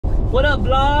What up,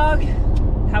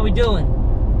 vlog? How we doing?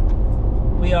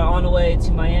 We are on the way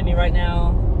to Miami right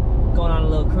now, going on a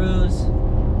little cruise.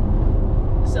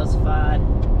 Salsified.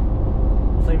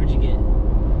 What flavor did you get?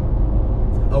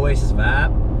 Oasis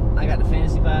vibe. I got the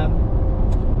fantasy vibe.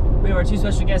 We have our two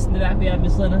special guests in the back. We have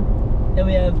Miss Lena, and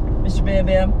we have Mr. Bam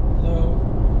Bam.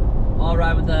 Hello. All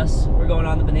ride with us. We're going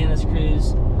on the Bananas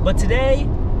cruise. But today,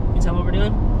 can you tell me what we're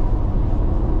doing?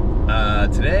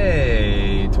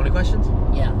 Today, 20 questions?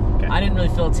 Yeah. Okay. I didn't really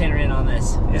fill Tanner in on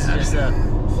this. This is just a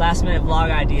last minute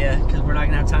vlog idea because we're not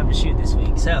gonna have time to shoot this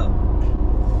week. So,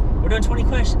 we're doing 20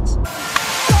 questions.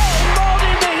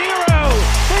 Mauldin the hero!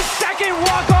 His second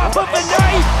walk-off of the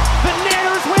night!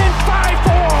 Bananas win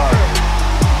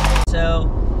 5-4! So,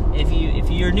 if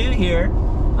you're new here,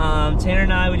 Tanner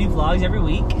and I, we do vlogs every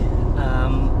week.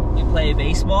 We play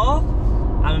baseball.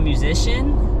 I'm a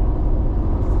musician.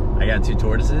 I got 2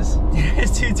 tortoises.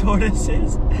 There's 2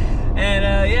 tortoises.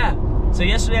 And yeah, so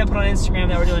yesterday I put on Instagram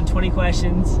that we're doing 20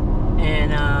 questions.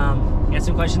 And got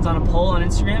some questions on a poll on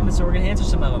Instagram, and so we're gonna answer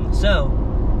some of them. So,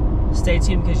 stay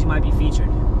tuned because you might be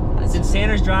featured. Since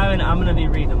Tanner's driving, I'm gonna be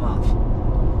reading them off.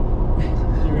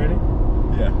 You ready?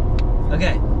 Yeah.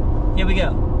 Okay, here we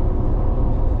go.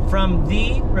 From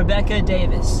the Rebecca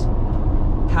Davis.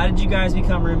 How did you guys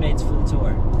become roommates for the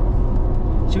tour?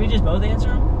 Should we just both answer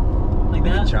them? Like We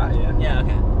that? can try, yeah. Yeah,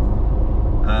 okay.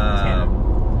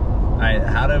 Alright,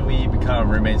 how did we become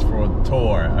roommates for the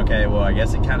tour? Okay, well, I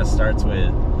guess it kind of starts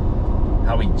with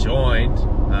how we joined.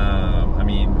 I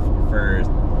mean, for,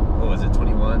 what was it,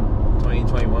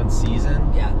 2021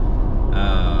 season? Yeah.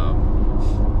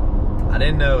 I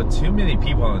didn't know too many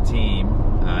people on the team.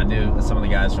 I knew some of the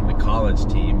guys from the college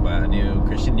team, but I knew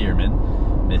Christian Dearman,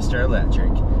 Mr.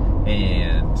 Electric,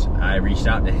 and I reached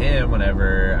out to him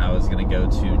whenever I was going to go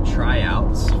to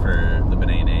tryouts for the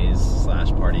Bananas /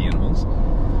 Party Animals.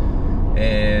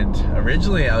 And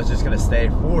originally I was just going to stay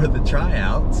for the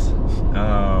tryouts,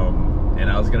 and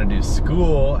I was going to do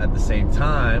school at the same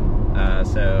time,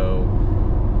 so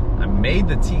I made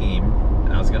the team,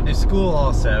 and I was going to do school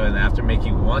also, and after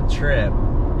making one trip,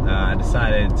 I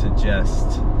decided to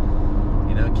just,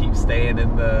 you know, keep staying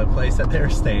in the place that they're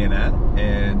staying at.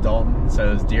 And Dalton, so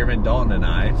it was Dearman, Dalton, and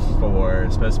I, for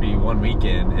supposed to be one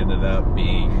weekend, ended up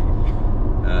being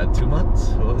 2 months.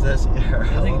 What was this?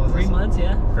 I think 3 months,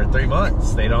 yeah. For 3 months.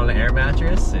 Stayed on an air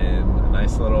mattress and a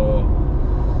nice little,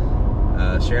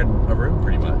 shared a room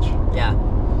pretty much. Yeah.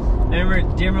 I remember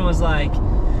Dearman was like,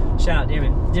 shout out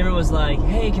Dearman. Dearman was like,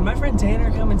 hey, can my friend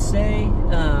Tanner come and stay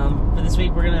for this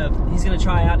week? He's gonna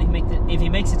try out, and if he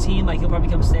makes a team, like, he'll probably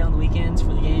come stay on the weekends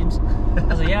for the games. I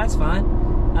was like, yeah, that's fine.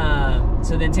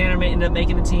 So then Tanner ended up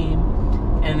making the team,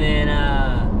 and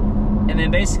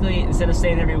then basically, instead of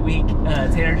staying every week,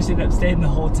 Tanner just ended up staying the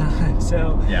whole time.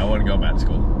 So yeah, I wasn't going back to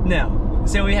school. No.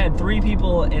 So we had 3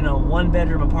 people in a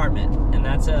 1-bedroom apartment, and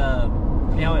that's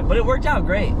you know, but it worked out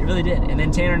great. It really did. And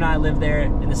then Tanner and I lived there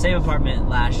in the same apartment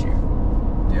last year.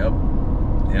 Yep.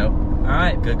 All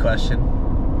right, good question.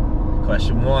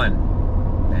 Question 1.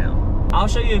 Now, I'll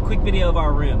show you a quick video of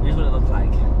our room. Here's what it looked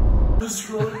like.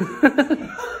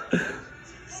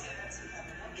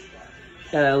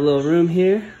 Got a little room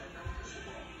here.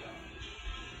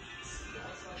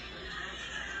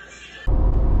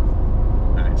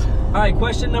 nice. All right,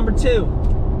 question number 2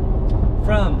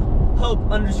 from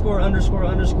Hope____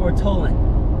 Tolan.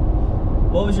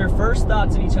 What was your first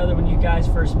thoughts of each other when you guys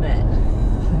first met?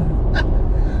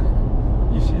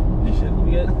 You should.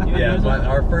 You good? You Yeah, good? but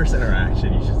our first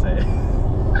interaction, you should say.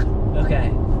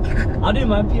 Okay. I'll do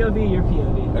my POV, your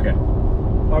POV. Okay.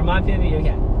 Or my POV,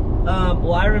 okay.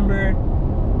 Well, I remember,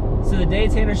 so the day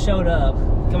Tanner showed up,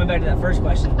 coming back to that first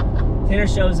question, Tanner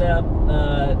shows up,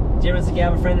 Jeremy's like, yeah, I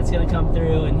have a friend that's gonna come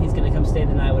through and he's gonna come stay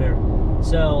the night, whatever.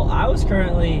 So I was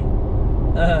currently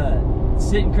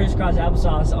sitting crisscross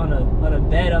applesauce on a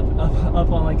bed up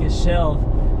on like a shelf,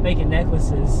 making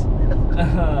necklaces.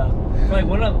 Like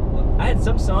I had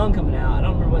some song coming out. I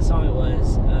don't remember what song it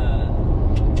was.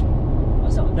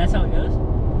 What song? That's How It Goes?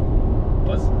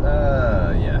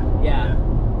 Yeah.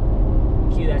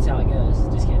 Cue That's How It Goes.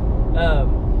 Just kidding.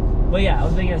 But yeah, I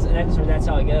was making a necklace for That's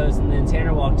How It Goes, and then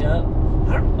Tanner walked up.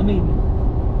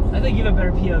 I think you have a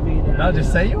better POV than I No, do.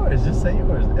 just say yours. Just say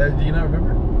yours. Do you not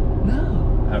remember? No.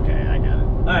 Okay, I got it.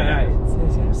 All right.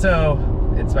 So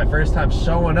it's my first time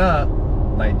showing up,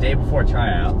 like day before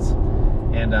tryouts,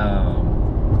 and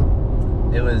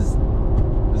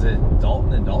was it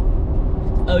Dalton and Dalton?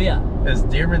 Oh yeah. It was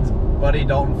Dearman's buddy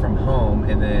Dalton from home,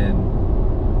 and then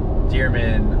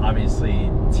Dearman, obviously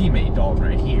teammate Dalton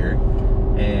right here,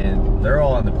 and they're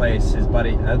all in the place. His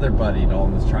other buddy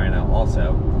Dalton was trying out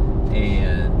also,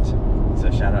 and so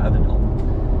shout out other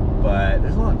Dalton.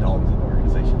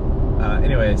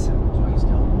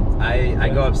 I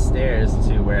go upstairs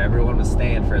to where everyone was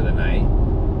staying for the night.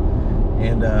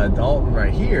 And Dalton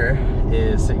right here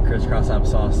is sitting crisscross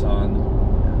applesauce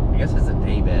on, I guess it's a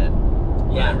day bed.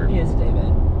 Yeah, he is a day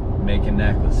bed. Making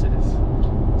necklaces.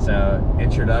 So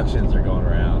introductions are going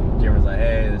around. Jim was like,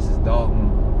 hey, this is Dalton.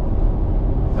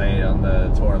 Played on the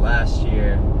tour last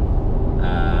year.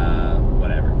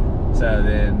 Whatever. So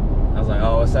then I was like,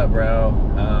 oh, what's up, bro?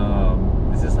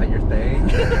 Is this like your thing?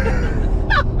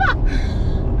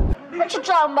 What you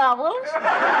talking about, Willis?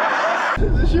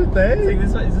 Is this your thing?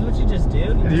 Is this what you just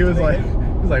do? He was like,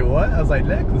 what? I was like,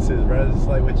 necklaces, bro. It's just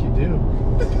like what you do.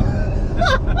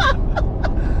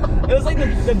 It was like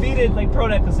the beaded like pro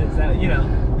necklaces that, you know.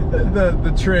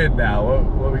 The trend now.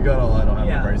 What we got all, I don't have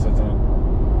the bracelets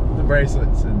on. The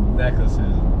bracelets and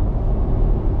necklaces.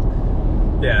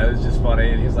 Yeah, it was just funny.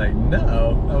 And he was like,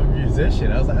 no, I'm a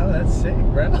musician. I was like, oh, that's sick,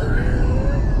 bro.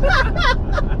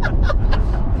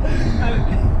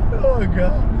 Oh my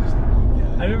god.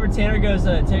 I remember Tanner goes,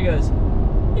 yeah,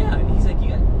 he's like, you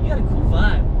got a cool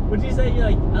vibe. What'd you say? You're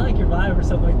like, I like your vibe or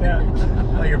something like that.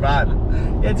 I like your vibe.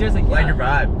 Yeah, Tanner's like, I like your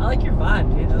vibe. I like your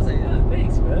vibe, dude. I was like, oh,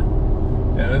 thanks, bro.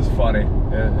 Yeah, it was funny.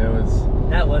 It was.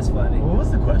 That was funny. What was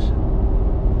the question?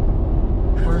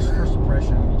 First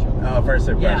impression of each other. Oh, first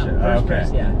impression. Yeah, okay.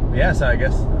 first, yeah. Yeah, so I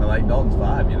guess I like Dalton's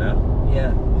vibe, you know?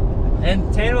 Yeah.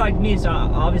 And Tanner liked me, so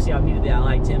obviously immediately I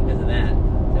liked him because of that.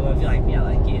 So if you like me, I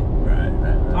like you. Right.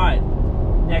 All right.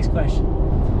 Next question.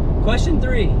 Question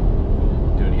 3.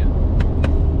 Do it again.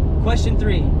 Question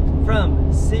 3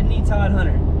 from Sydney Todd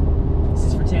Hunter. This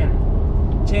is for Tanner.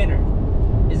 Tanner,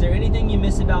 is there anything you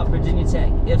miss about Virginia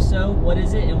Tech? If so, what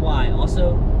is it and why?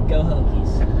 Also, go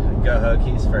Hokies. Go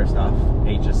Hokies, first off.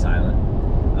 H is silent.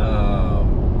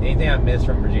 Anything I miss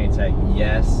from Virginia Tech?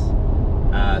 Yes.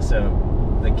 So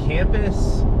the campus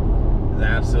is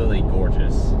absolutely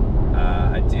gorgeous.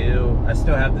 I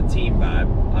still have the team vibe,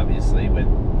 obviously, with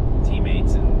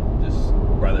teammates and just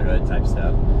brotherhood type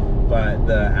stuff. But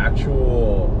the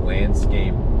actual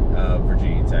landscape of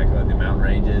Virginia Tech, like the mountain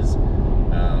ranges,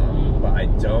 but I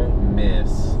don't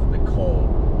miss the cold.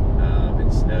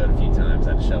 It snowed a few times.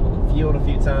 I had to shovel the field a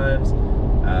few times.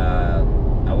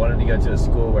 I wanted to go to a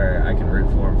school where I can root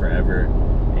for them forever,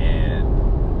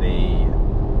 and they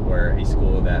were a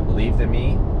school that believed in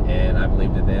me, and I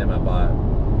believed in them. I bought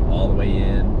all the way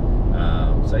in.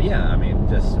 So yeah, I mean,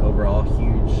 just overall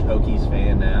huge Hokies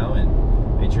fan now, and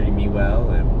they treated me well,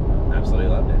 and absolutely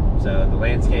loved it. So the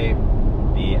landscape,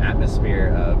 the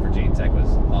atmosphere of Virginia Tech was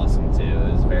awesome too.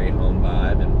 It was very home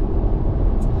vibe,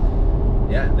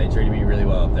 and yeah, they treated me really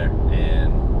well up there,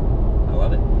 and I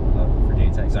love it. I love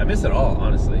Virginia Tech. So I miss it all,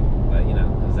 honestly, but you know,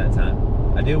 it was that time.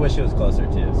 I do wish it was closer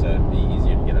too, so it'd be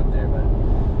easier to get up there, but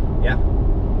yeah,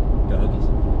 go Hokies.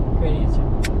 Great answer.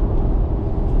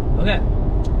 Okay.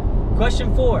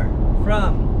 Question 4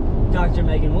 from Dr.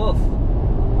 Megan Wolf.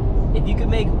 If you could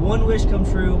make one wish come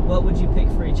true, what would you pick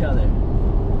for each other?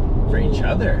 For each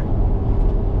other?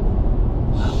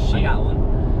 I got one.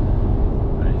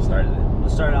 Alright, you started it.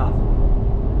 Let's start off.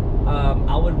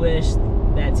 I would wish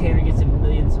that Tanner gets 1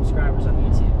 million subscribers on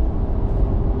YouTube.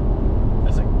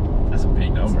 That's a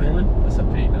big number. That's a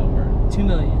big number. 2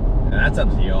 million. And that's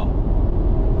up to y'all.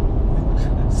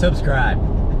 Subscribe.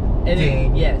 And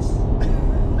Ding. Yes.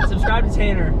 Subscribe to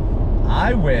Tanner.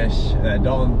 I wish that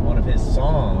Dalton, one of his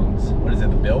songs, what is it,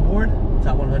 the Billboard?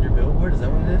 Top 100 Billboard? Is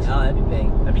that what it is? Oh, that'd be big.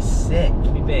 That'd be sick.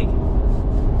 That'd be big.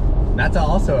 That's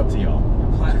also up to y'all.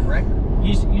 Platinum record.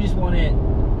 You just want it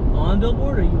on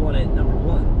Billboard, or you want it number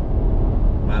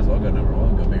 1? Might as well go number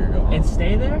 1, go big or go home. And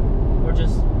stay there, or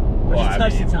just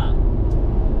touch the top?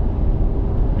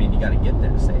 I mean, you got to get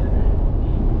there to stay there.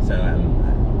 So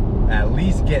at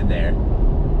least get there,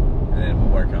 and then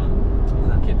we'll work on it.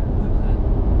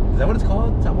 Is that what it's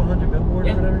called? Top 100 Billboard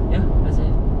or whatever? Yeah, that's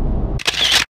it.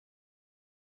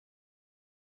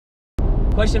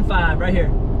 Question 5, right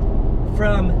here.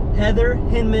 From Heather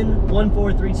Hinman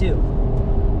 1432.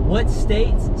 What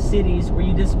states, cities were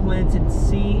you disappointed to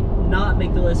see not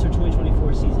make the list for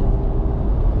 2024 season?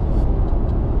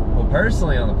 Well,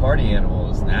 personally, on the party animal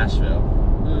is Nashville.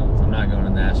 I'm not going to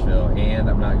Nashville, and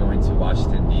I'm not going to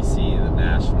Washington, D.C., the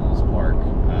Nationals Park.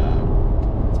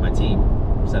 It's my team.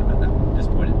 I'm sad about that one.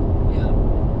 Disappointed. Yeah.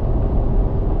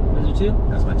 Those are 2?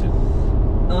 That's my 2.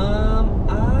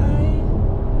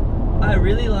 I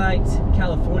really liked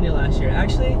California last year.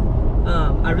 Actually,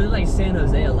 I really liked San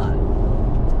Jose a lot.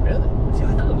 Really? See,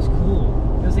 I thought it was cool.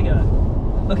 It was like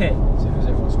okay. San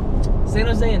Jose was cool. San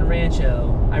Jose and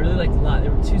Rancho, I really liked a lot.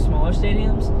 There were 2 smaller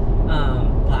stadiums,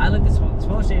 but I like the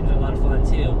smaller stadiums are a lot of fun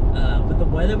too. But the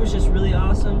weather was just really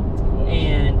awesome,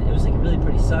 and it was like a really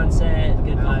pretty sunset,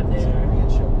 good vibe there.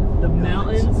 The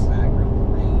mountains.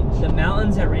 The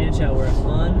mountains at Rancho were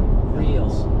unreal.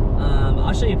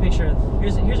 I'll show you a picture.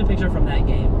 Here's a picture from that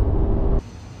game.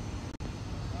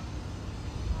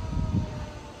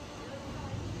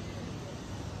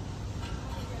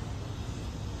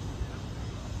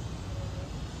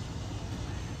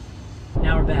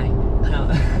 Now we're back.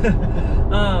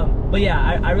 But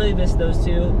yeah, I really miss those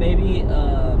two. Maybe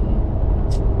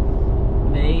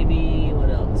what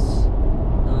else?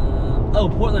 Oh,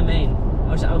 Portland, Maine.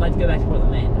 I would like to go back to Portland,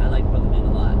 Maine. I like Portland, Maine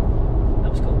a lot.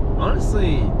 That was cool.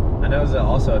 Honestly, I know it's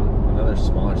also another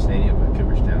smaller stadium, but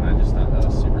Cooperstown. I just thought that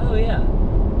was super. Oh yeah,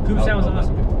 Cooperstown was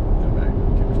awesome. Go back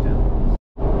to Cooperstown.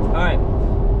 All right,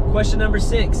 question number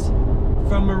 6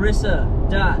 from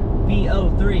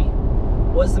Marissa.bo3.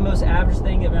 What's the most average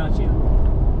thing about you?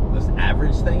 Most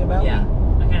average thing about Yeah,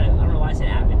 me? I don't know why I said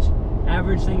average.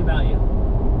 Average thing about you.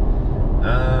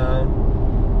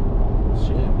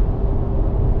 Shit.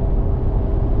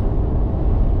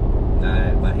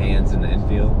 My hands in the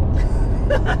infield.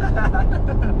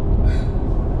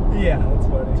 Yeah, that's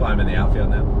funny. That's why I'm in the outfield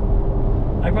now.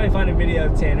 I could probably find a video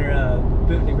of Tanner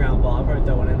booting the ground ball. I'll probably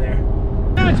throw one in there.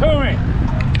 Give it to me.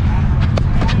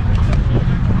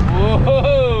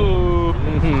 Whoa.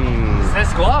 It's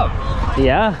this glove.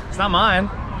 Yeah. It's not mine.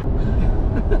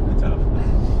 Tough.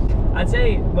 I'd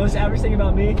say most average thing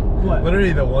about me. What?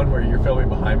 Literally the one where you're filming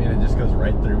behind me and it just goes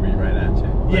right through me, right at you.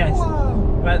 Yes.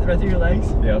 Right through your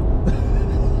legs. Yep.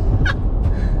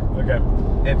 Okay.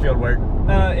 Infield work.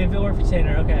 Infield work for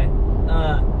Tanner. Okay.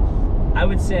 I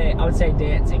would say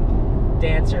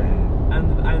dancer. I'm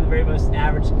the very most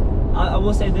average. I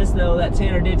will say this though, that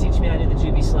Tanner did teach me how to do the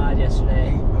Juby slide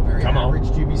yesterday. A very average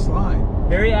Juby slide.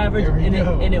 Very average,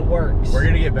 and it works. We're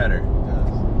gonna get better. It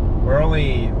does. We're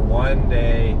only 1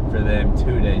 day for them,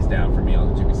 2 days down for me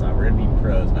on the Juby slide. We're gonna be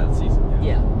pros by the season.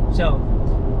 Yeah. So,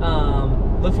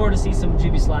 look forward to see some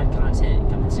Juby slide content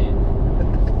coming soon.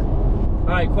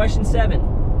 All right, question 7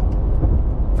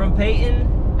 from Peyton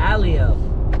Alio.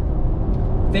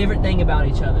 Favorite thing about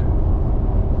each other?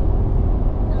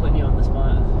 Putting you on the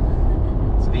spot.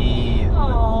 It's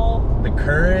Aww. the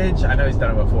courage. I know he's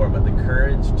done it before, but the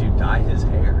courage to dye his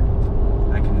hair.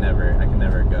 I can never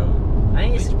go. I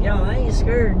ain't scared. I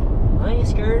ain't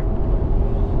scared.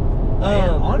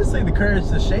 And honestly, the courage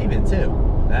to shave it too.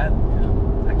 That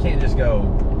I can't just go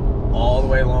all the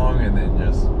way long and then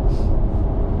just.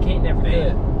 Can't never do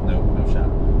it. No shot.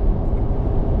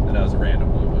 And that was a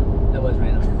random one, That was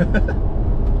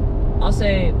random. I'll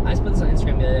say, I just put this on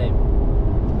Instagram the other day.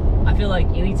 I feel like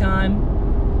anytime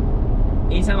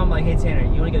I'm like, hey Tanner,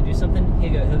 you want to go do something?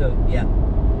 He'll go, yeah.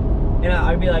 And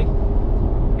I'd be like,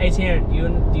 hey Tanner, do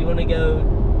you want to go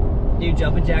do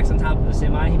jumping jacks on top of a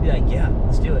semi? He'd be like, yeah,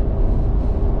 let's do it.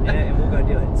 And we'll go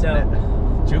do it. So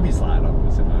Juby slide off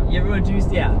the semi. you ever want to juice?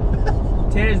 Yeah.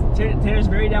 Tanner's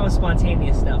very down with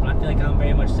spontaneous stuff, and I feel like I'm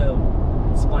very much so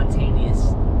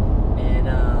spontaneous, and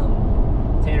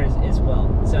Tanner is as well.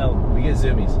 So We get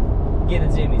zoomies. get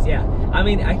the zoomies, yeah. I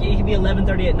mean, it could be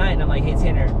 11:30 at night, and I'm like, hey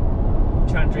Tanner,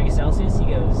 trying to drink a Celsius? He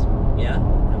goes, yeah.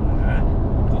 I'm like, all right.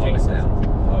 Always down.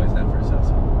 Always down for a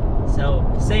Celsius. So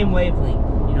same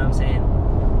wavelength, you know what I'm saying?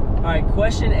 All right,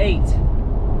 question 8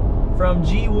 from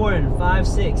G Warren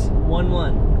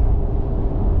 5611.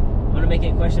 I'm gonna make it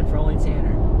a question for only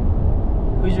Tanner.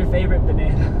 Who's your favorite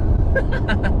banana?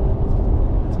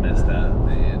 It's messed up,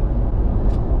 man.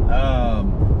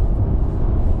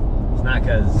 It's not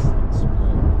because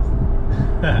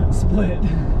Split.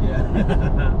 Yeah.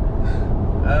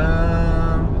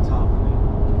 The top.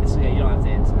 So yeah, you don't have to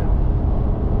answer that.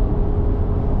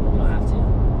 You don't have to.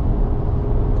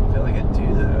 I feel like I do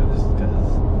though, just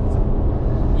because.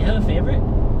 You have a favorite?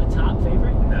 A top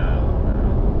favorite? No.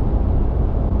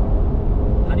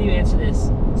 How do you answer this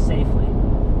safely?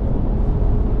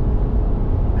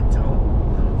 I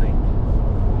don't think.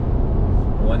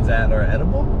 The ones that are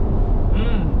edible?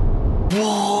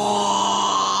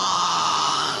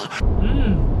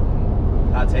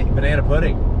 I'll take banana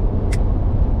pudding.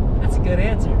 That's a good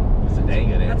answer. It's a dang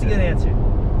good answer. That's a good answer.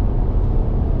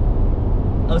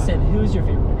 Oh, said who's your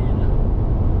favorite banana?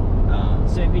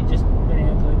 So it'd be just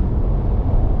banana pudding.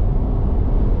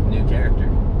 New character.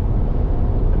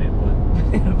 Banana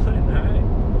pudding. Banana pudding, alright.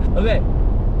 Okay.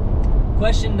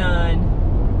 Question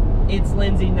 9. It's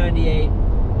Lindsay98.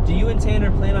 Do you and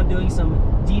Tanner plan on doing some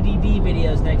DDD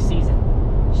videos next season?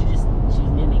 She's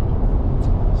nimming.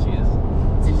 She is.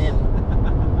 It's a nim.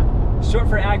 Short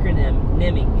for acronym,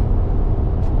 nimming.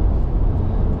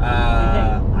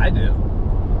 I do.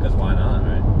 Because why not,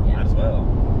 right? Yeah. Might as well.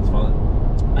 It's fun.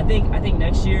 I think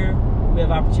next year we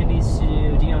have opportunities to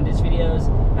do D-on-Ditch videos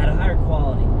at a higher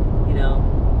quality, you know.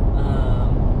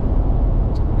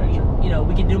 Very true. You know,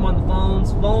 we can do them on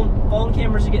phones. Phone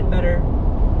cameras are getting better.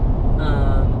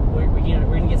 We're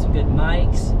gonna get some good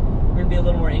mics. We're gonna be a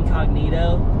little more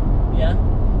incognito. Yeah.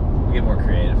 We get more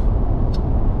creative.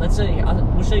 Let's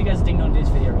we'll show you guys a ding dong ditch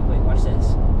video real quick. Watch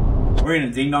this. We're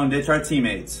gonna ding dong ditch our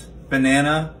teammates,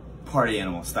 banana party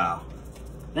animal style.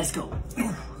 Let's go.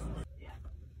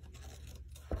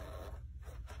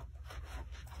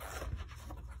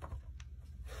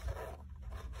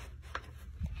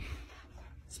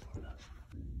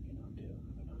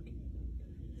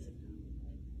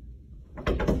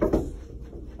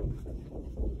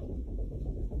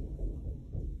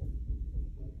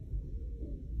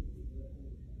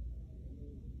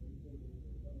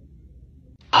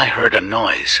 I heard a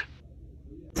noise.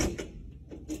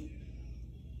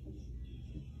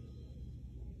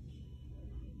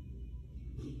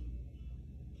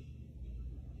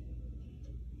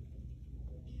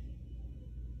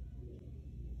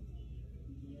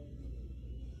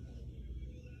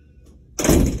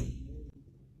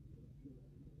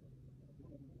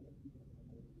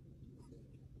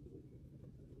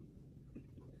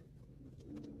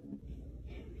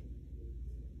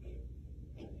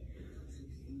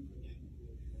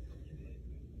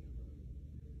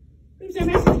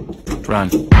 Run.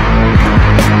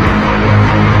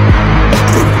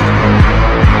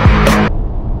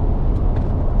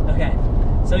 Okay,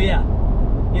 so yeah,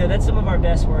 that's some of our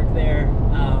best work there,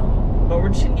 but we're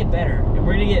just gonna get better, and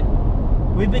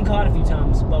we've been caught a few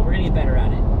times, but we're gonna get better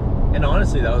at it. And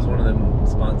honestly, that was one of them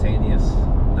spontaneous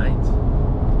nights.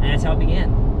 And that's how it began.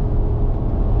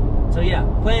 So yeah,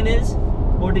 plan is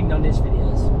more ding dong ditch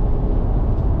videos.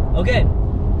 Okay,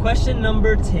 question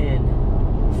number 10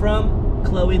 from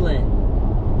Chloe Lynn.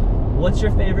 What's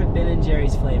your favorite Ben &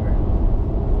 Jerry's flavor?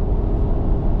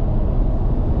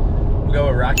 We'll go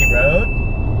with Rocky Road.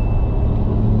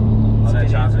 On that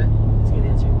chocolate. That's a good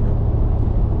answer.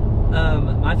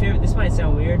 My favorite, this might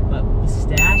sound weird, but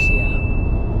pistachio.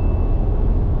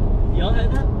 Y'all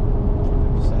had that?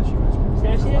 Pistachio ice cream.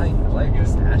 Pistachio? I like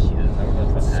pistachios. I don't know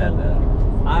if I've had that.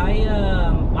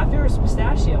 My favorite is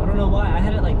pistachio. I don't know why. I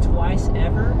had it like twice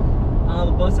ever.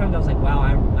 Both times I was like, wow,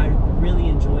 I really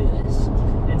enjoy this.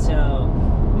 And so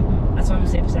that's why I'm gonna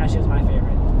say pistachio is my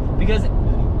favorite. Because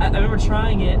I remember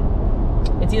trying it.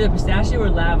 It's either pistachio or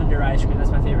lavender ice cream.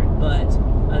 That's my favorite. But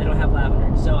they don't have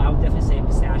lavender. So I would definitely say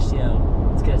pistachio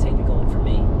is gonna take the gold for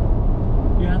me.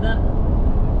 You had that?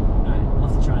 Alright, I'll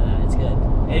have to try that. It's good.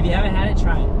 And if you haven't had it,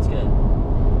 try it. It's good.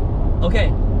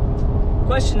 Okay.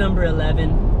 Question number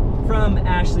 11 from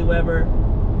Ashley Weber.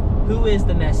 Who is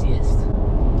the messiest?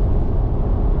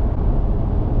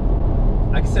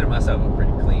 I consider myself a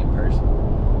pretty clean person.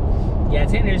 Yeah,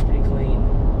 Tanner is pretty clean.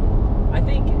 I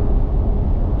think,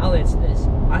 I'll answer this.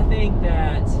 I think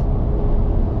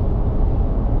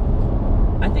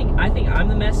I'm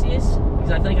the messiest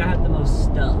because I feel like I have the most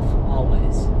stuff,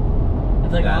 always. I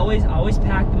feel like I always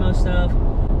pack the most stuff,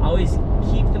 I always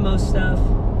keep the most stuff.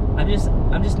 I'm just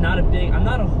not a big, I'm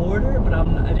not a hoarder, but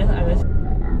I'm not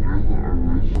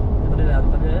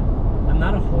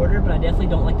a hoarder, but I definitely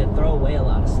don't like to throw away a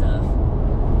lot of stuff.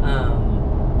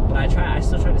 But I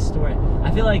still try to store it.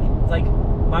 I feel like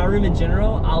my room in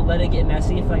general, I'll let it get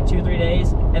messy for like 2 or 3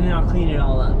 days, and then I'll clean it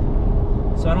all up.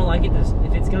 So I don't like it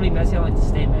if it's gonna be messy, I don't like to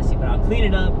stay messy, but I'll clean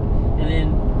it up, and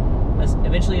then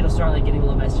eventually it'll start like getting a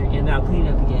little messier again, then I'll clean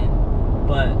it up again.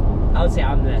 But I would say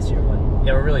I'm the messier one.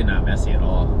 Yeah, we're really not messy at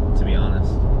all, to be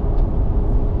honest.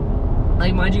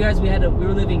 Like, mind you guys, we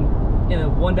were living in a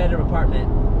 1-bedroom apartment.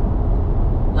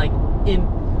 Like, it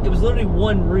was literally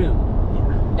one room.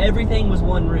 Yeah. Everything was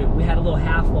one room. We had a little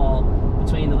half wall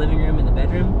between the living room and the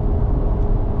bedroom.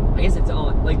 I guess it's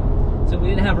all, like, so we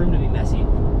didn't have room to be messy.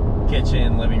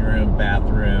 Kitchen, living room,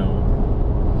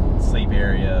 bathroom, sleep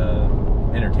area,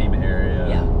 entertainment area,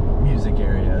 yeah, music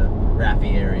area,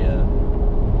 Raffy area,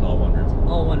 all one room.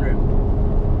 All one room.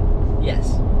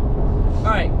 Yes. All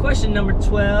right, question number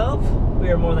 12. We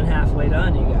are more than halfway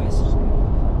done, you guys.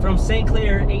 From St.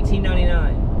 Clair,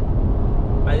 1899.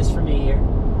 All right, this is for me here.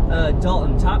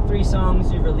 Dalton, top 3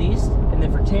 songs you've released, and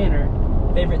then for Tanner,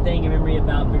 favorite thing in memory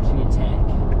about Virginia Tech.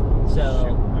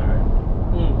 So,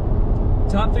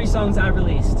 top 3 songs I've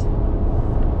released.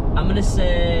 I'm gonna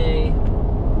say,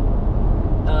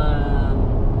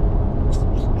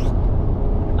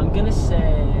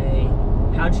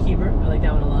 How'd You Keep Her? I like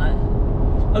that one a lot.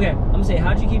 Okay, I'm gonna say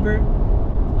How'd You Keep Her?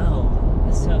 Oh,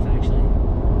 that's tough actually.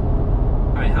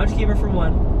 All right, How'd You Keep Her for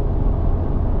 1.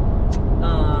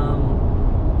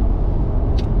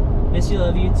 Miss You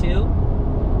Love You 2.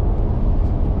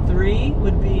 3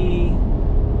 would be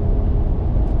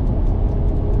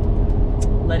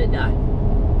Let It Die.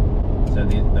 So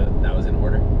that was in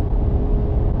order?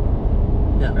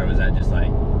 No. Or was that just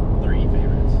like 3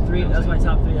 favorites? Three. That was my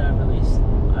top 3 that I've released.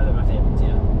 They're my favorites.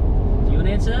 Yeah. Do you want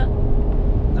to answer that?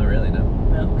 Not really, no.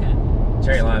 No. Okay.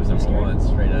 Cherry lime's number 1,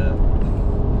 straight up.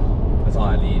 That's all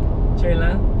I need. Cherry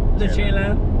lime. The cherry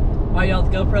lime. All right, y'all. The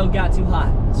GoPro got too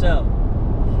hot. So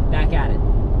back at it.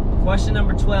 Question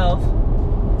number 12.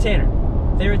 Tanner,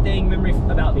 favorite thing, memory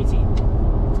about BT?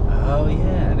 Oh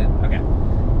yeah. Okay.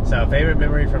 So favorite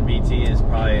memory from BT is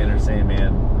probably Enter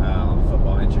Sandman on the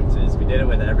football entrances. We did it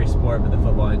with every sport, but the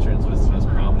football entrance was the most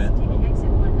prominent.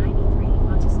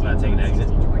 About to take an exit.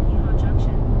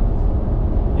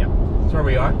 Yep, that's where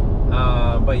we are.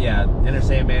 But yeah, Enter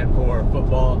Sandman for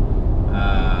football.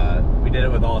 We did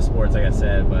it with all sports, like I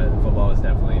said, but football is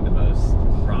definitely the most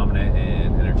prominent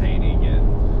and entertaining,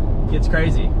 and it gets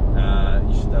crazy.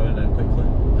 You should throw in a quick clip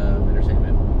of Enter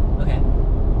Sandman. Okay.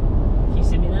 Can you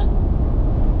send me that? I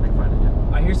can find it, yeah.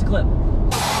 All right, here's the clip.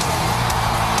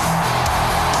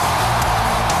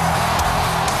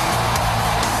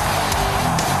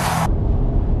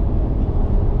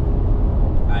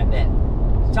 All right, bet.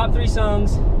 Top 3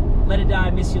 songs: Let It Die,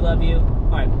 Miss You, Love You.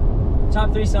 All right.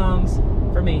 Top 3 songs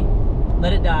for me: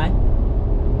 Let It Die.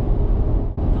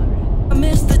 I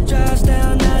miss the drives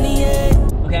down 98.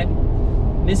 Okay.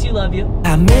 Miss You, Love You.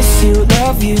 I miss you,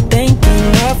 love you, thank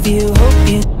you, love you, hope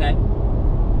you. Okay.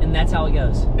 And that's how it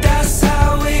goes. That's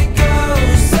how it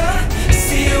goes.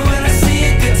 See you when I see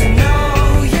you, good to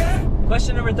know ya.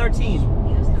 Question number 13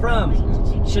 from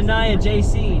Shania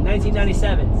JC,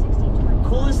 1997.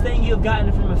 Coolest thing you have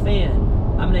gotten from a fan?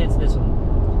 I'm gonna answer this one.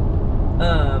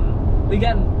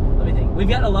 Let me think. We've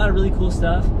gotten a lot of really cool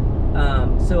stuff.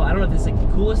 So I don't know if it's like the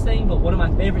coolest thing, but one of my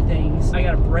favorite things, I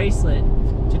got a bracelet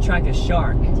to track a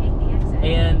shark.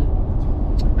 And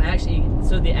I actually,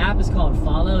 so the app is called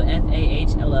Follow,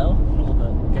 F-A-H-L-O. Hold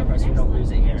the GoPro so you don't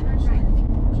lose it here.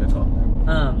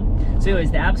 So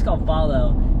anyways, the app's called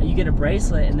Follow, and you get a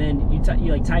bracelet, and then you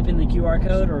like type in the QR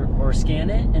code or scan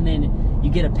it, and then you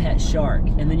get a pet shark,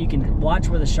 and then you can watch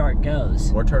where the shark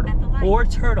goes. Or turtle. Or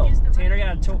turtle. Tanner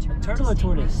got a turtle or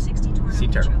tortoise? Sea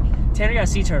turtle. Tanner got a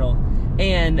sea turtle.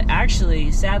 And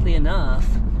actually, sadly enough,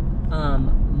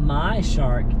 my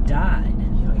shark died.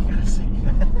 You gotta say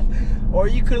that. Or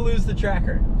you could lose the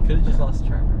tracker. Could have just lost the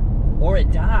tracker. Or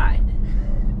it died.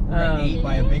 Got eaten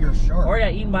by a bigger shark. Or it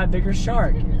got eaten by a bigger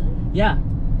shark. Yeah.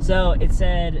 So it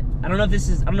said, I don't know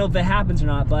if it happens or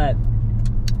not, but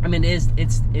I mean, it's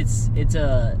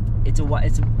a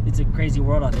crazy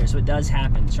world out there. So it does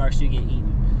happen. Sharks do get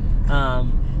eaten.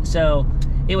 So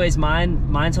anyways,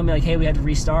 mine told me like, hey, we had to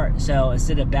restart. So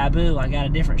instead of Babu, I got a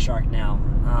different shark now.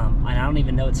 And I don't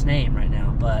even know its name right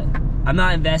now, but I'm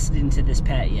not invested into this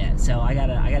pet yet. So I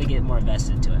gotta get more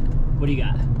invested into it. What do you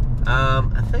got? I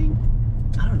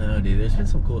don't know, dude. There's been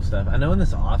some cool stuff. I know in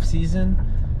this off season,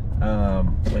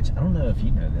 which I don't know if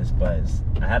you know this, but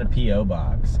I had a P.O.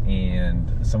 box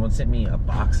and someone sent me a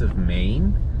box of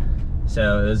Maine.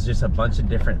 So it was just a bunch of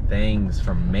different things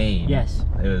from Maine. Yes.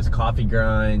 It was coffee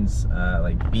grinds,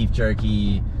 like beef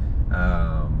jerky,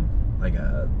 like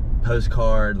a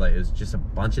postcard. Like it was just a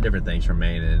bunch of different things from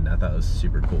Maine, and I thought it was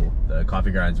super cool. The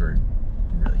coffee grinds were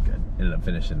really good. Ended up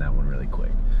finishing that one really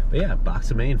quick. But yeah,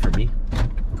 box of Maine for me.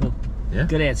 Cool. Yeah.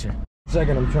 Good answer.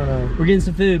 Second, I'm trying to. We're getting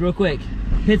some food real quick.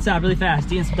 Pit stop really fast.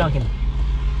 Getting some Dunkin'.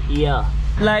 Yeah.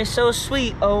 Life's so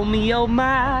sweet, oh me, oh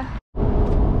my.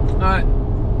 Alright.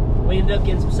 We ended up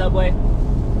getting some Subway.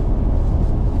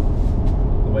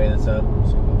 The way that's up.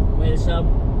 Way to sub.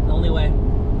 The only way.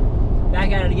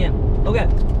 Back at it again. Okay.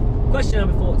 Question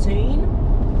number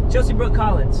 14. Chelsea Brooke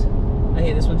Collins.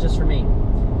 Okay, this one's just for me.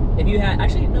 If you had,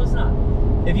 actually, no, it's not.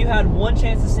 If you had one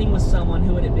chance to sing with someone,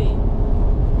 who would it be?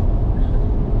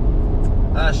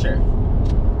 Usher.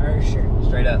 Usher.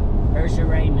 Straight up. Usher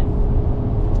Raymond.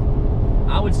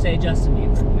 I would say Justin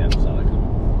Bieber. Yeah, saw that coming.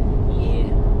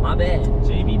 Yeah, my bad.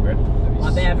 JB, bro.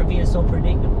 My bad for being so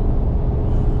predictable.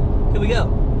 Here we go.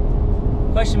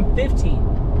 Question 15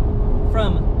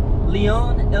 from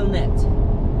Leon Elnet.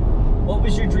 What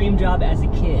was your dream job as a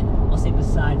kid? I'll say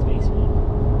besides baseball.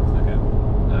 Okay.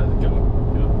 Good one.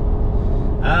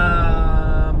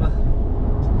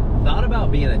 Thought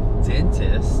about being a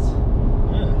dentist.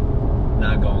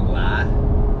 Not gonna lie,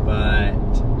 but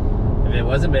if it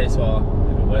wasn't baseball,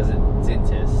 if it wasn't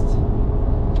dentist,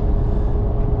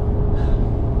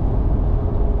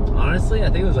 honestly, I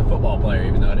think it was a football player,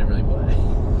 even though I didn't really play.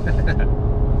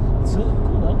 It's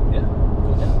cool though. Yeah,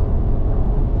 cool job.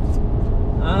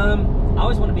 I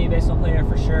always want to be a baseball player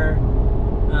for sure.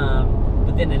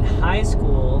 But then in high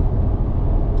school,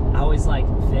 I always liked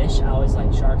fish. I always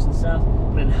liked sharks and stuff.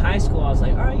 But in high school, I was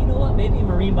like, all right, you know what? Maybe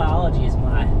marine biology is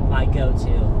my go-to.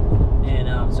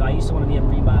 And so I used to want to be a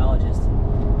marine biologist.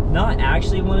 not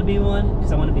actually want to be one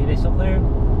because I want to be a baseball player,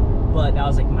 but that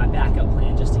was like my backup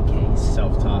plan just in case.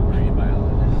 Self-taught marine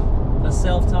biologist. A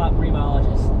self-taught marine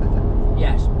biologist.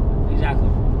 Yes, exactly.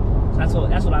 So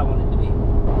that's what I wanted to be.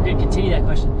 We're gonna continue that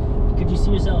question. Could you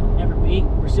see yourself ever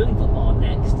pursuing football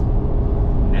next?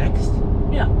 Next?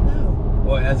 Yeah. No.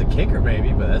 Well, as a kicker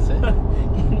maybe, but that's it.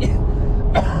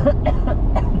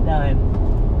 Dying.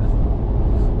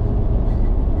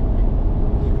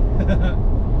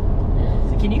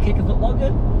 So can you kick a football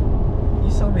good?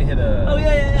 You saw me hit a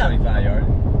 25-yard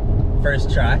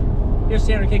first try. Here's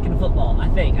Tanner kicking a football. I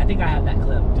think I have that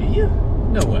clip. Do you?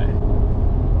 No way.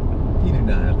 You do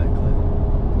not have that clip.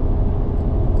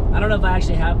 I don't know if I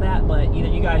actually have that, but either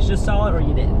you guys just saw it or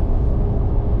you didn't.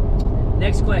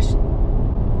 Next question.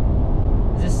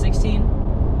 Is this 16? I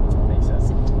think so.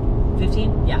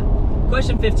 15? Yeah.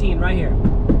 Question 15 right here.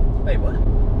 Wait, what?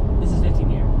 This is 15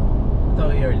 here. I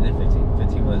thought we already did 15.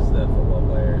 15 was the football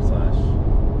player /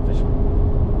 fisherman.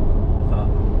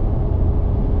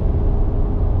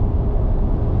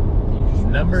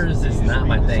 Numbers is not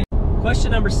my thing.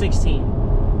 Question number 16.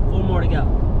 4 more to go.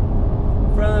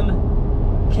 From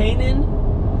Kanan.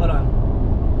 Hold on.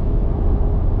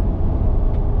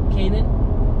 Kanan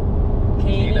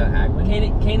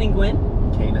Gwynn.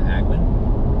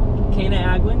 Kana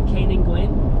Agwin. Kanan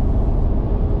Gwynn.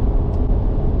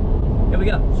 Here we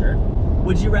go. Sure.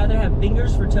 Would you rather have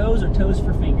fingers for toes or toes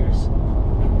for fingers?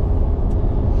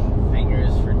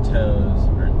 Fingers for toes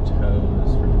or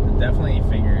toes for... Definitely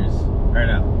fingers... Or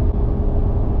no.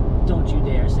 Don't you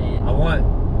dare say it.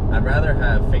 I'd rather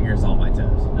have fingers on my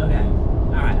toes. Okay.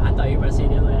 Alright, I thought you were about to say it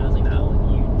the other way. I was like, no,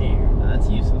 you dare. No, that's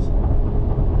useless.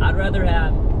 I'd rather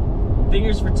have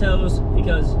fingers for toes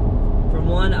because, for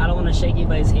one, I don't want to shake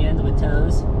anybody's hands with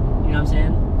toes. You know what I'm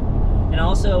saying? And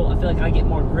also, I feel like I get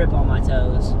more grip on my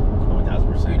toes.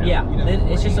 1,000%. Yeah,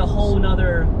 it's just a whole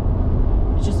nother.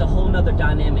 It's just a whole nother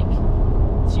dynamic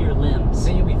to your limbs.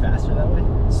 Think you'll be faster that way?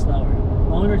 Slower,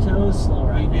 longer toes,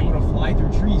 slower. You'd be able to fly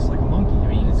through trees like a monkey. I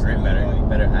mean, you can grip better,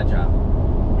 better agile.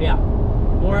 Yeah,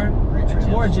 more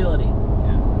agility.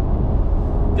 Yeah.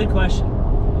 Good question.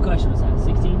 What question was that?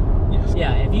 16? Yes.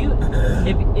 Yeah. If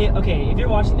you're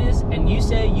watching this and you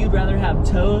say you'd rather have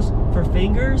toes for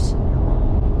fingers.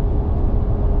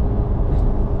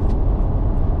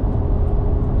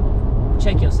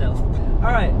 Check yourself.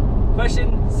 All right,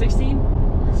 question 16?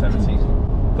 17.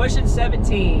 Question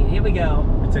 17, here we go.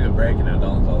 We took a break and now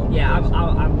Dalton's all over. Yeah,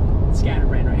 I'm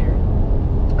scatterbrained right here.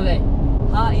 Okay,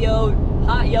 hot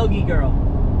yogi girl.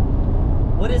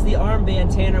 What is the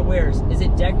armband Tanner wears? Is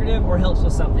it decorative or helps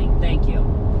with something? Thank you.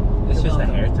 It's just a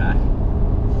hair tie.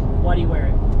 Why do you wear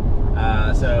it?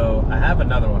 So I have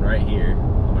another one right here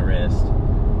on my wrist.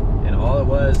 And all it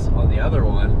was on the other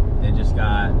one, it just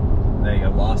got... Like I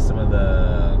lost some of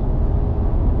the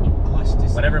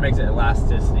Elasticity. whatever makes it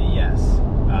elasticity, yes.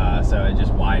 So it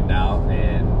just widened out,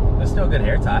 and it's still a good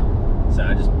hair tie. So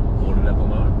I just pulled it up on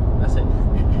my arm. That's it.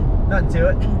 Nothing to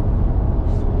it.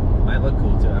 Might look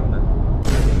cool too. I don't know.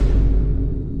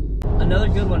 Another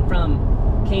good one from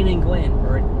Kanan Gwynn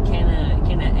or Kana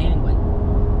Angwin.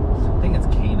 I think it's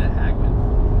Kana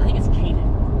Agwin. I think it's Kanan.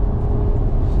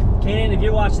 Kanan, if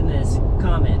you're watching this,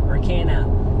 comment, or Kana,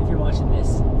 if you're watching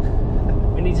this.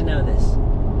 We need to know this.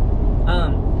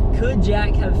 Could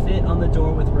Jack have fit on the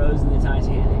door with Rose in the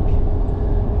Titanic?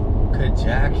 Could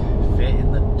Jack fit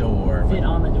in the door? Fit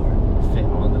on the door. Fit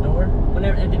on the door?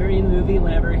 Whenever at the very end of the movie,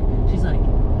 whenever she's like,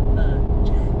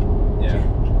 Jack, Yeah. Jack,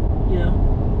 you know?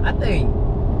 I think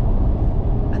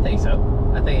so.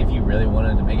 I think if you really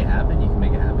wanted to make it happen, you can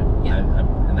make it happen. Yeah.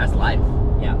 And that's life.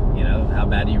 Yeah. You know, how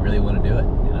bad do you really want to do it?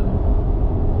 You know.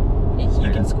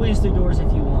 You can squeeze through doors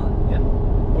if you want. Yeah.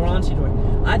 Or onto your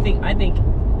door. I think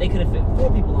they could have fit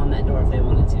 4 people on that door if they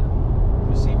wanted to.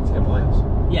 Good points.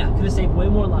 Yeah, could have saved way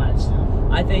more lives.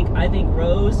 I think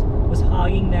Rose was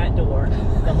hogging that door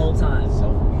the whole time.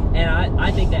 And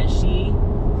I think that she...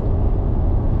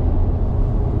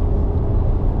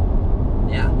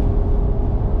 Yeah.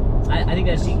 I think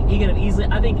that he could have easily...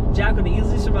 I think Jack would have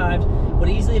easily survived, would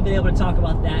have easily been able to talk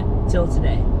about that till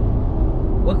today.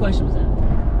 What question was that?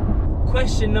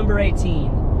 Question number 18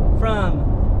 from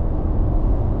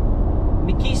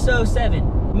Mikiso7.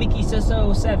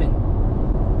 Mikiso7.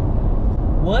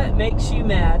 What makes you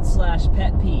mad /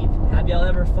 pet peeve? Have y'all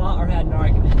ever fought or had an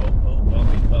argument?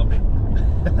 Bumpy.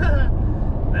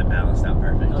 That balanced out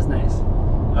perfect. That was nice.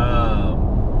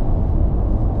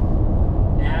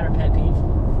 Mad or pet peeve?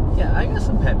 Yeah, I got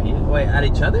some pet peeves. Wait, at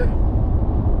each other?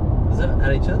 Is that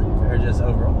at each other or just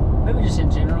overall? Maybe just in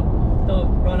general. So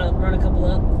run a couple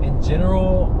up. In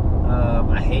general,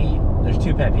 I hate. There's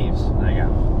 2 pet peeves that I got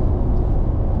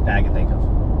that I can think of.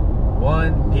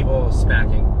 One, people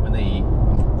smacking when they eat.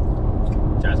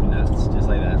 Drives me nuts, just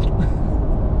like that.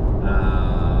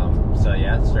 So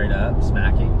yeah, straight up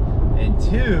smacking. And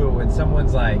two, when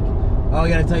someone's like, "Oh, I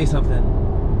gotta tell you something,"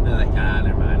 they're like, "Ah,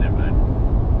 never mind, never mind."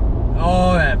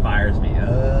 Oh, that fires me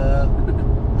up.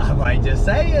 I might just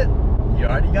say it. You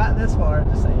already got this far.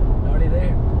 Just say it. Already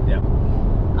there. Yep.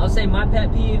 I would say my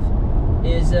pet peeve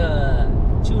is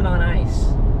chewing on ice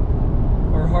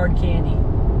or hard candy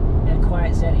in a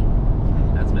quiet setting.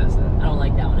 That's messed up. I don't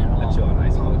like that one at all. I chew on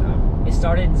ice all the time. It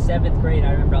started in 7th grade.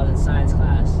 I remember I was in science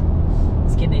class.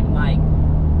 This kid named Mike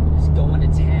was going to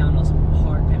town on some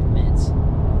hard peppermints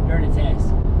during a test.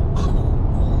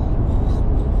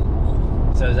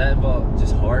 So does that involve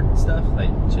just hard stuff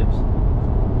like chips?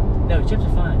 No, chips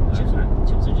are fine. Chips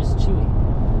are just chewy.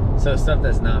 So stuff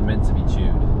that's not meant to be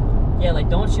chewed. Yeah, like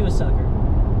don't chew a sucker.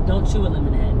 Don't chew a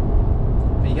lemon head.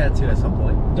 But you gotta chew at some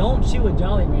point. Don't chew a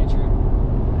Jolly Rancher.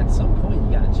 At some point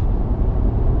you gotta chew.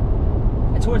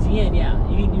 And towards the end, yeah,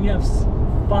 you have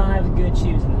 5 good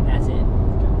chews and then that's it.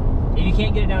 If you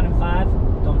can't get it down in 5,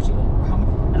 don't chew it.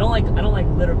 I don't like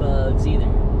litter bugs either.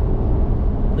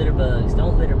 Litter bugs,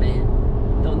 don't litter, man.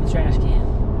 Don't in the trash can.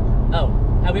 Oh,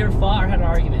 have we ever fought or had an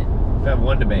argument? We've had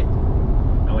one debate. I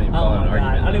won't even call it an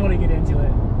argument. I didn't want to get into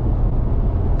it.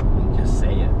 Just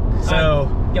say it. So,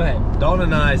 go ahead. Dalton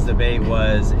and I's debate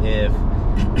was if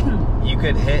you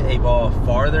could hit a ball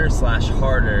farther /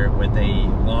 harder with a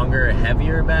longer,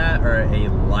 heavier bat or a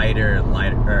lighter,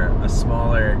 or a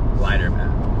smaller, lighter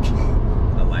bat.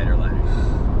 A lighter.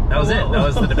 That was it. That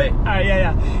was the debate. All right,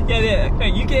 yeah. Okay,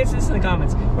 you can answer this in the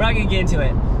comments. We're not gonna get into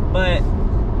it, but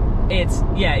it's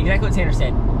exactly what Tanner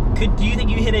said. Do you think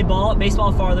you hit a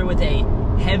baseball farther with a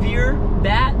heavier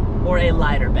bat or a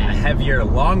lighter bat? A heavier,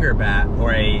 longer bat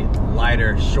or a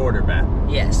lighter, shorter bat?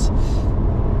 Yes.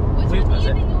 Was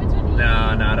it?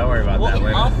 No, don't worry about that.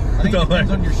 I think it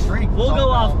depends on your strength. We'll go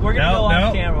off. We're gonna go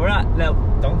off camera. We're not. No.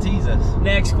 Don't tease us.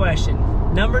 Next question.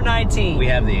 Number 19. We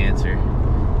have the answer.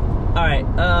 All right.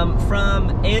 From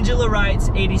Angela writes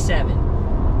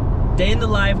 87. Day in the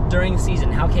life during the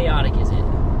season. How chaotic is it?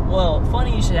 Well,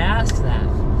 funny you should ask that,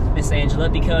 Miss Angela,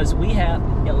 because we have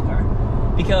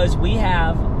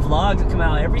vlogs that come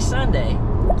out every Sunday,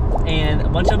 and a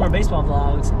bunch of them are baseball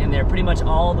vlogs, and they're pretty much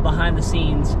all the behind the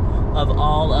scenes of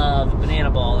all of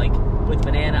Banana Ball. Like with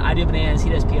Banana, I do bananas, he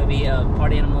does POV of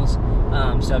party animals.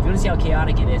 So if you want to see how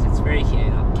chaotic it is, it's very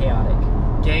chaotic.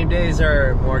 Game days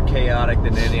are more chaotic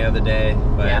than any other day,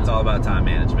 but it's all about time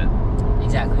management.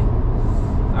 Exactly.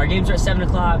 Our games are at 7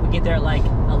 o'clock. We get there at like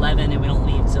 11, and we don't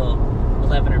leave till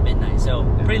 11 or midnight. So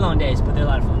pretty long days, but they're a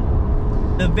lot of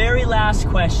fun. The very last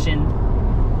question,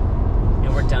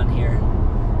 and we're done here.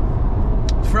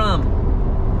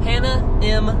 From Hannah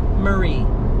M. Marie.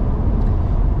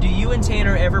 Do you and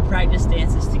Tanner ever practice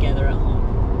dances together at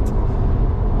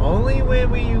home? Only when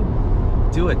we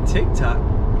do a TikTok,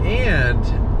 and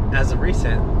as of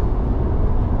recent,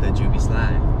 the Juby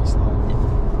slide.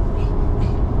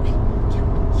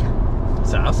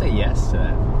 So I'll say yes to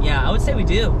that. Yeah, I would say we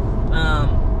do.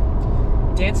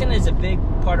 Dancing is a big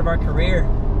part of our career,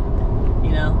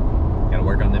 you know? Gotta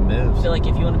work on them moves. I feel like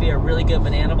if you want to be a really good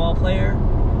banana ball player,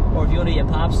 or if you want to be a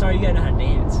pop star, you gotta know how to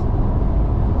dance.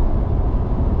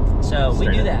 So we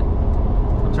do that.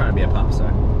 I'm trying to be a pop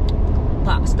star.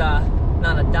 Pop star,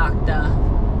 not a doctor.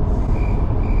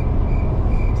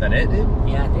 Is that it, dude?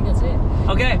 Yeah, I think that's it.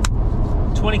 Okay,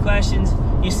 20 questions.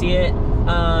 You see it.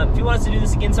 If you want us to do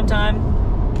this again sometime,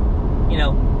 you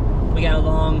know, we got a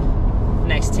long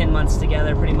next 10 months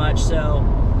together pretty much. So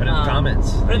put in the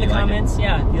comments. Put in the comments.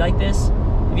 Yeah, if you like this.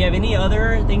 If you have any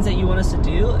other things that you want us to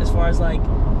do as far as like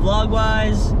vlog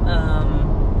wise,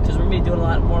 because we're gonna be doing a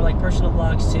lot more like personal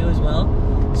vlogs too as well.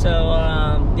 So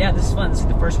yeah, this is fun. This is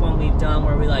the first one we've done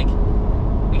where we like,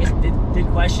 I guess did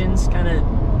questions, kind of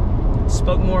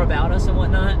spoke more about us and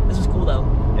whatnot. This was cool though.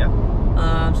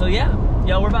 Yeah. So yeah,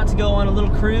 we're about to go on a little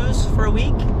cruise for a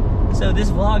week. So this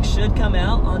vlog should come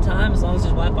out on time as long as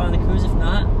there's Wi-Fi on the cruise. If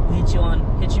not, we'll hit you on.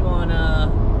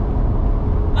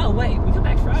 Oh wait, we come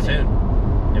back Friday. Soon.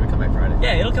 Yeah, we come back Friday.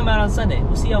 Yeah, it'll come out on Sunday.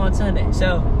 We'll see y'all on Sunday.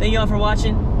 So thank y'all for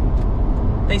watching.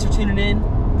 Thanks for tuning in.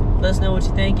 Let us know what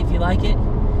you think if you like it,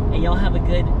 and y'all have a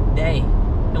good day.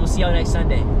 And we'll see y'all next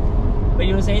Sunday. But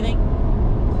you want to say anything?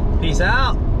 Peace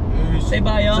out. Peace. Say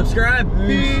bye, y'all. Subscribe.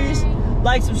 Peace.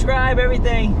 Like, subscribe,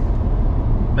 everything.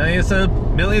 Million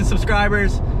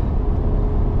subscribers.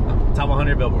 Top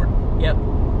 100 Billboard. Yep.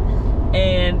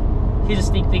 And here's a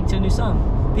sneak peek to a new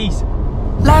song. Peace.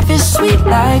 Life is sweet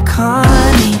like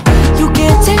honey. You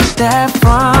can't take that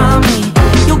from me.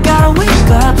 You gotta wake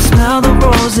up, smell the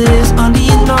roses under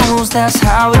your nose. That's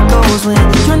how it goes when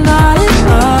you're not in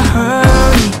a hurry.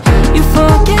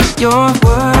 your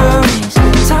words.